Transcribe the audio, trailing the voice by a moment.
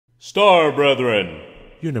Star Brethren!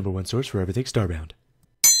 Your number one source for everything Starbound.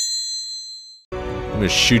 I'm gonna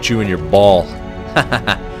shoot you in your ball.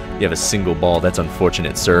 You have a single ball, that's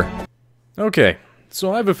unfortunate, sir. Okay,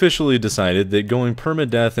 so I've officially decided that going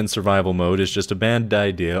permadeath in survival mode is just a bad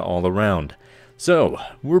idea all around. So,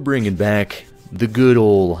 we're bringing back the good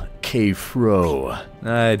old K-Fro.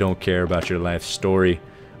 I don't care about your life story,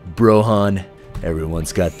 Brohan.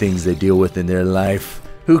 Everyone's got things they deal with in their life.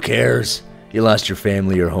 Who cares? You lost your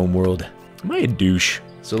family or homeworld. Am I a douche?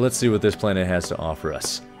 So let's see what this planet has to offer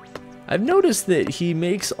us. I've noticed that he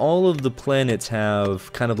makes all of the planets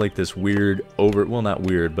have kind of like this weird well, not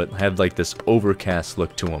weird, but have like this overcast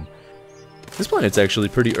look to them. This planet's actually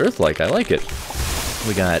pretty Earth-like. I like it.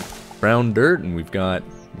 We got brown dirt and we've got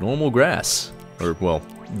normal grass. Or, well,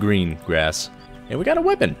 green grass. And we got a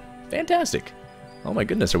weapon. Fantastic. Oh my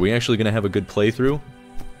goodness, are we actually going to have a good playthrough?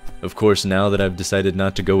 Of course, now that I've decided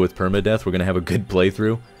not to go with permadeath, we're going to have a good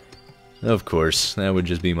playthrough. Of course, that would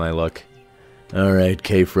just be my luck. Alright,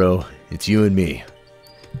 K-Fro, it's you and me.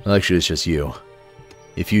 Well, actually, it's just you.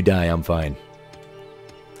 If you die, I'm fine.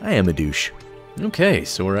 I am a douche. Okay,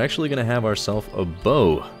 so we're actually going to have ourselves a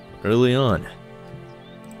bow early on.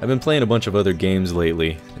 I've been playing a bunch of other games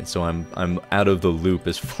lately, so I'm out of the loop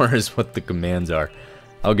as far as what the commands are.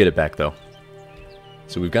 I'll get it back, though.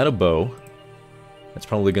 So we've got a bow. That's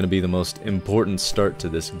probably going to be the most important start to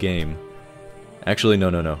this game. Actually,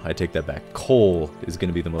 no, I take that back. Coal is going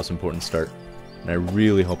to be the most important start. And I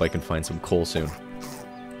really hope I can find some coal soon.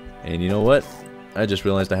 And you know what? I just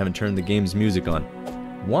realized I haven't turned the game's music on.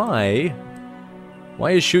 Why?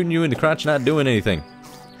 Why is shooting you in the crotch not doing anything?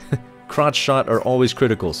 Crotch shot are always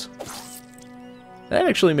criticals. That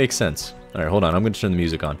actually makes sense. Alright, hold on. I'm going to turn the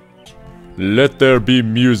music on. Let there be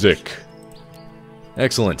music.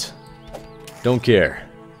 Excellent. Don't care.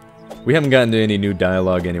 We haven't gotten to any new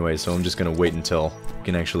dialogue anyway, so I'm just gonna wait until we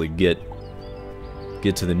can actually get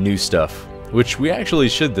to the new stuff. Which we actually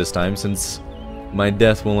should this time, since my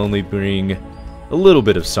death will only bring a little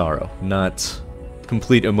bit of sorrow, not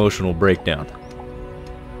complete emotional breakdown.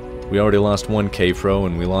 We already lost one K-Fro,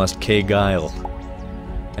 and we lost K-Guile.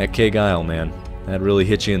 That K-Guile, man. That really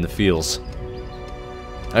hit you in the feels.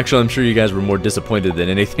 Actually, I'm sure you guys were more disappointed than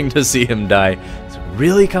anything to see him die. So,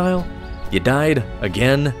 really, Kyle? You died?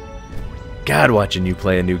 Again? God, watching you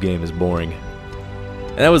play a new game is boring.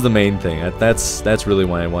 And that was the main thing. That's really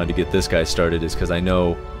why I wanted to get this guy started, is because I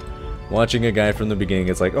know watching a guy from the beginning,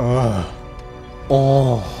 it's like, oh,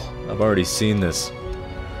 I've already seen this.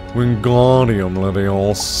 Wingardium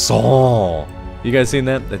Leviosa. You guys seen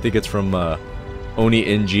that? I think it's from Oni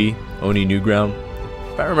NG, Oni Newground.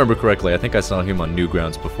 If I remember correctly, I think I saw him on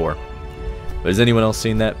Newgrounds before. But has anyone else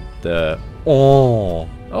seen that? Oh.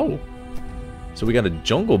 So we got a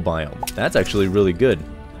jungle biome. That's actually really good.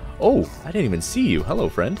 Oh, I didn't even see you. Hello,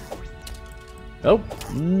 friend. Oh,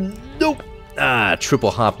 nope. Ah, triple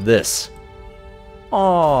hop this.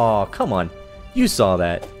 Oh, come on. You saw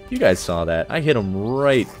that. You guys saw that. I hit him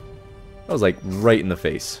right. I was like right in the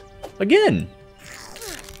face. Again.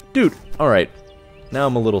 Dude, alright. Now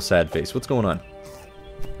I'm a little sad face. What's going on?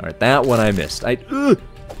 Alright, that one I missed.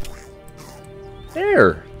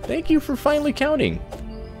 There. Thank you for finally counting.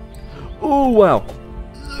 Oh, wow.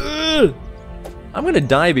 I'm gonna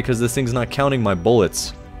die because this thing's not counting my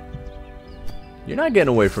bullets. You're not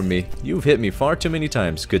getting away from me. You've hit me far too many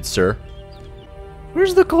times, good sir.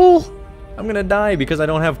 Where's the coal? I'm gonna die because I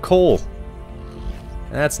don't have coal.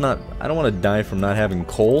 That's not... I don't want to die from not having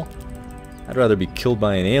coal. I'd rather be killed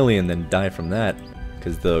by an alien than die from that.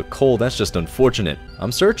 Because the coal, that's just unfortunate.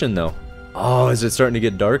 I'm searching, though. Oh, is it starting to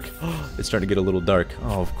get dark? It's starting to get a little dark.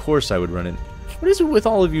 Oh, of course I would run in. What is it with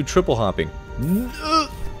all of you triple hopping?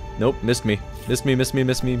 Nope, missed me. Missed me.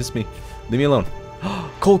 Leave me alone.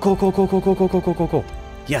 Coal.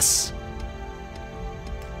 Yes!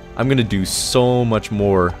 I'm gonna do so much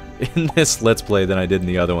more in this Let's Play than I did in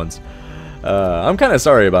the other ones. I'm kind of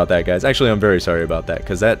sorry about that, guys. Actually, I'm very sorry about that,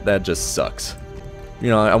 because that just sucks. You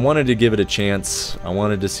know, I wanted to give it a chance. I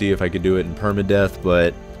wanted to see if I could do it in permadeath,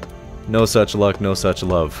 but no such luck, no such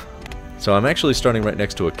love. So I'm actually starting right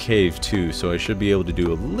next to a cave, too, so I should be able to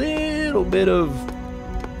do a little bit of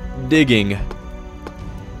digging.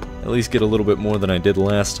 At least get a little bit more than I did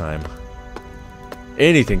last time.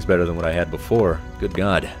 Anything's better than what I had before. Good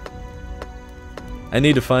God. I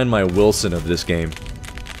need to find my Wilson of this game.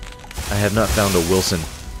 I have not found a Wilson.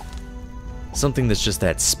 Something that's just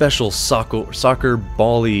that special soccer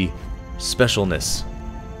ball-y specialness.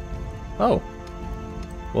 Oh.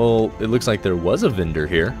 Well, it looks like there was a vendor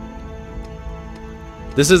here.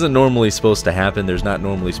 This isn't normally supposed to happen. There's not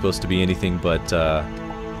normally supposed to be anything but,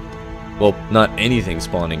 well, not anything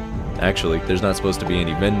spawning. actually. There's not supposed to be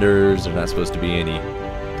any vendors, there's not supposed to be any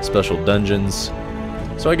special dungeons.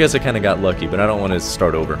 So I guess I kind of got lucky, but I don't want to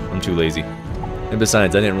start over. I'm too lazy. And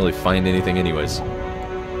besides, I didn't really find anything anyways.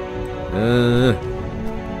 I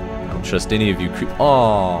don't trust any of you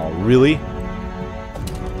Aw, really?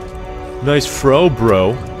 Nice fro,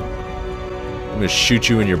 bro. I'm gonna shoot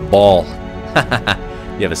you in your ball.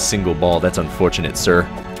 You have a single ball. That's unfortunate, sir.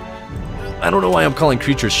 I don't know why I'm calling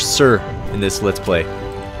creatures sir in this Let's Play.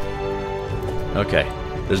 Okay.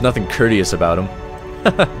 There's nothing courteous about him.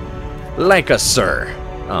 Like a sir.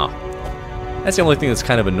 Oh. That's the only thing that's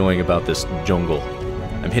kind of annoying about this jungle.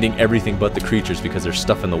 I'm hitting everything but the creatures because there's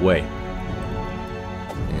stuff in the way.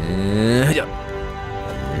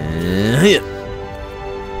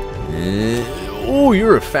 Oh,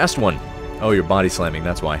 you're a fast one. Oh, you're body slamming,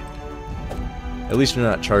 that's why. At least you're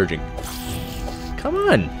not charging. Come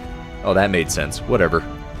on. Oh, that made sense. Whatever.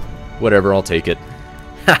 Whatever, I'll take it.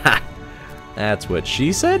 Haha. That's what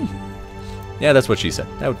she said? Yeah, that's what she said.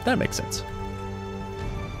 That makes sense.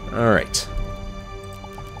 Alright.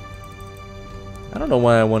 I don't know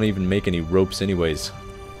why I want to even make any ropes anyways.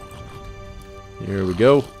 Here we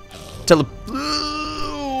go.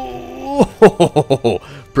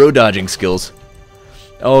 Pro dodging skills.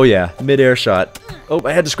 Oh yeah, mid-air shot. Oh,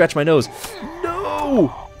 I had to scratch my nose.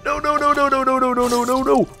 No! No, no, no, no, no, no, no, no, no, no,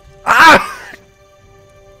 no! Ah!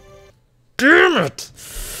 Damn it!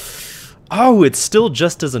 Oh, it's still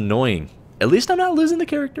just as annoying. At least I'm not losing the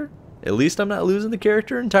character. At least I'm not losing the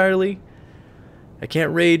character entirely. I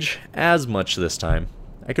can't rage as much this time.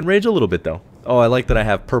 I can rage a little bit though. Oh, I like that I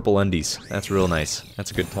have purple undies. That's real nice.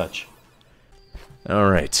 That's a good touch.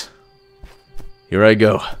 Alright. Here I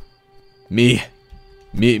go. Me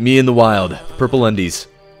in the wild. Purple undies.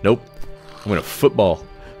 Nope. I'm gonna football.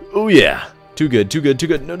 Oh yeah. Too good, too good, too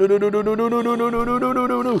good. No, no, no, no, no, no, no, no, no, no, no, no, no, no,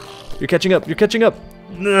 no, no. You're catching up, you're catching up.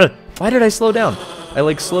 Why did I slow down? I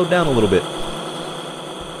like slowed down a little bit.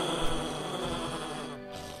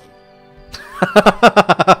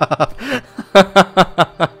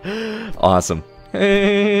 Awesome.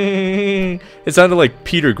 It sounded like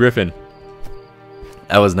Peter Griffin.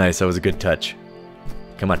 That was nice. That was a good touch.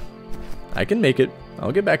 Come on. I can make it.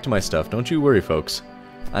 I'll get back to my stuff. Don't you worry, folks.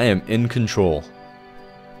 I am in control.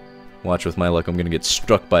 Watch with my luck. I'm going to get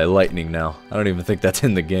struck by lightning now. I don't even think that's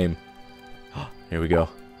in the game. Here we go.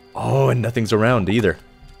 Oh, and nothing's around either.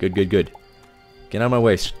 Good, good, good. Get out of my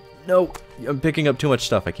way. No, I'm picking up too much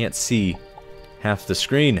stuff. I can't see half the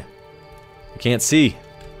screen. I can't see.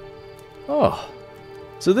 Oh,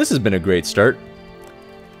 so this has been a great start.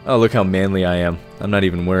 Oh, look how manly I am. I'm not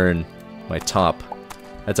even wearing my top.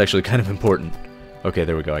 That's actually kind of important. Okay,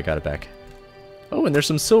 there we go. I got it back. Oh, and there's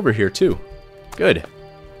some silver here too. Good.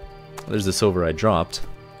 There's the silver I dropped.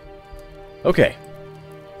 Okay.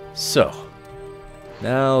 So,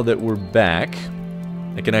 now that we're back,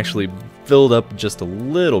 I can actually build up just a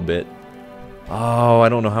little bit. Oh, I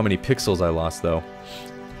don't know how many pixels I lost though.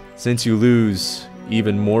 Since you lose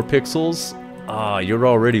even more pixels, you're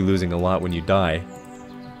already losing a lot when you die.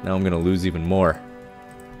 Now I'm gonna lose even more.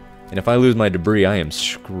 And if I lose my debris, I am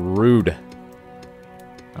screwed.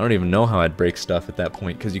 I don't even know how I'd break stuff at that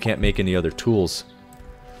point, because you can't make any other tools.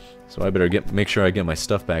 So I better make sure I get my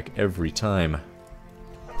stuff back every time.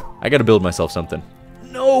 I gotta build myself something.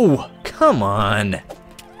 No! Come on!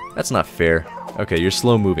 That's not fair. Okay, you're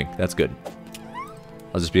slow moving. That's good.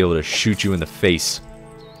 I'll just be able to shoot you in the face.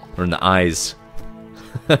 Or in the eyes.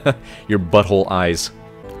 Your butthole eyes.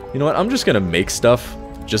 You know what? I'm just gonna make stuff.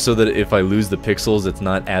 Just so that if I lose the pixels, it's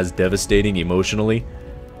not as devastating emotionally.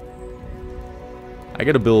 I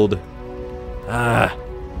gotta build...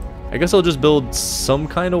 I guess I'll just build some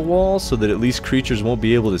kind of wall so that at least creatures won't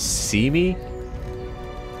be able to see me.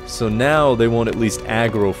 So now they won't at least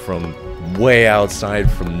aggro from way outside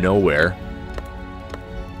from nowhere.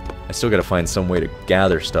 I still gotta find some way to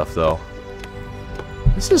gather stuff though.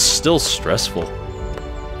 This is still stressful.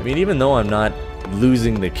 I mean, even though I'm not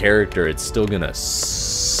losing the character, it's still gonna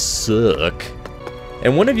suck.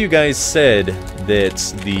 And one of you guys said that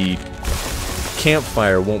the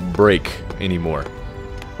campfire won't break anymore.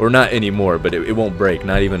 Or not anymore, but it won't break.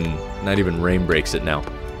 Not even rain breaks it now.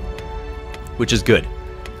 Which is good.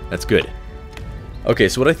 That's good. Okay,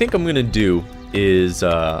 so what I think I'm gonna do is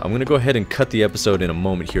I'm gonna go ahead and cut the episode in a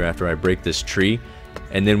moment here after I break this tree.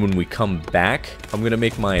 And then when we come back, I'm gonna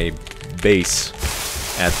make my base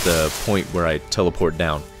at the point where I teleport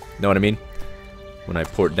down. Know what I mean? When I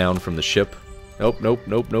port down from the ship. Nope, nope,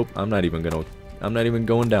 nope, nope. I'm not even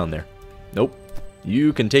going down there. Nope.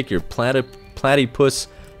 You can take your platypus.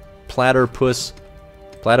 Platypus.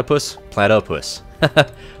 Platypus? Platypus.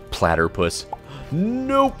 Platypus.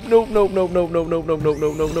 Nope, nope, nope, nope, nope, nope, nope, nope, nope,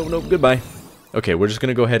 nope, nope, nope, nope. Goodbye. Okay, we're just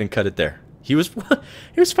gonna go ahead and cut it there. He was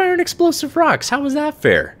firing explosive rocks. How was that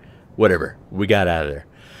fair? Whatever. We got out of there.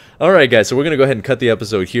 Alright guys, so we're going to go ahead and cut the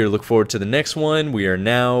episode here. Look forward to the next one. We are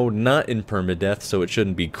now not in permadeath, so it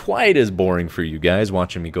shouldn't be quite as boring for you guys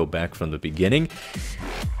watching me go back from the beginning.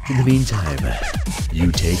 In the meantime,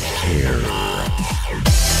 you take care.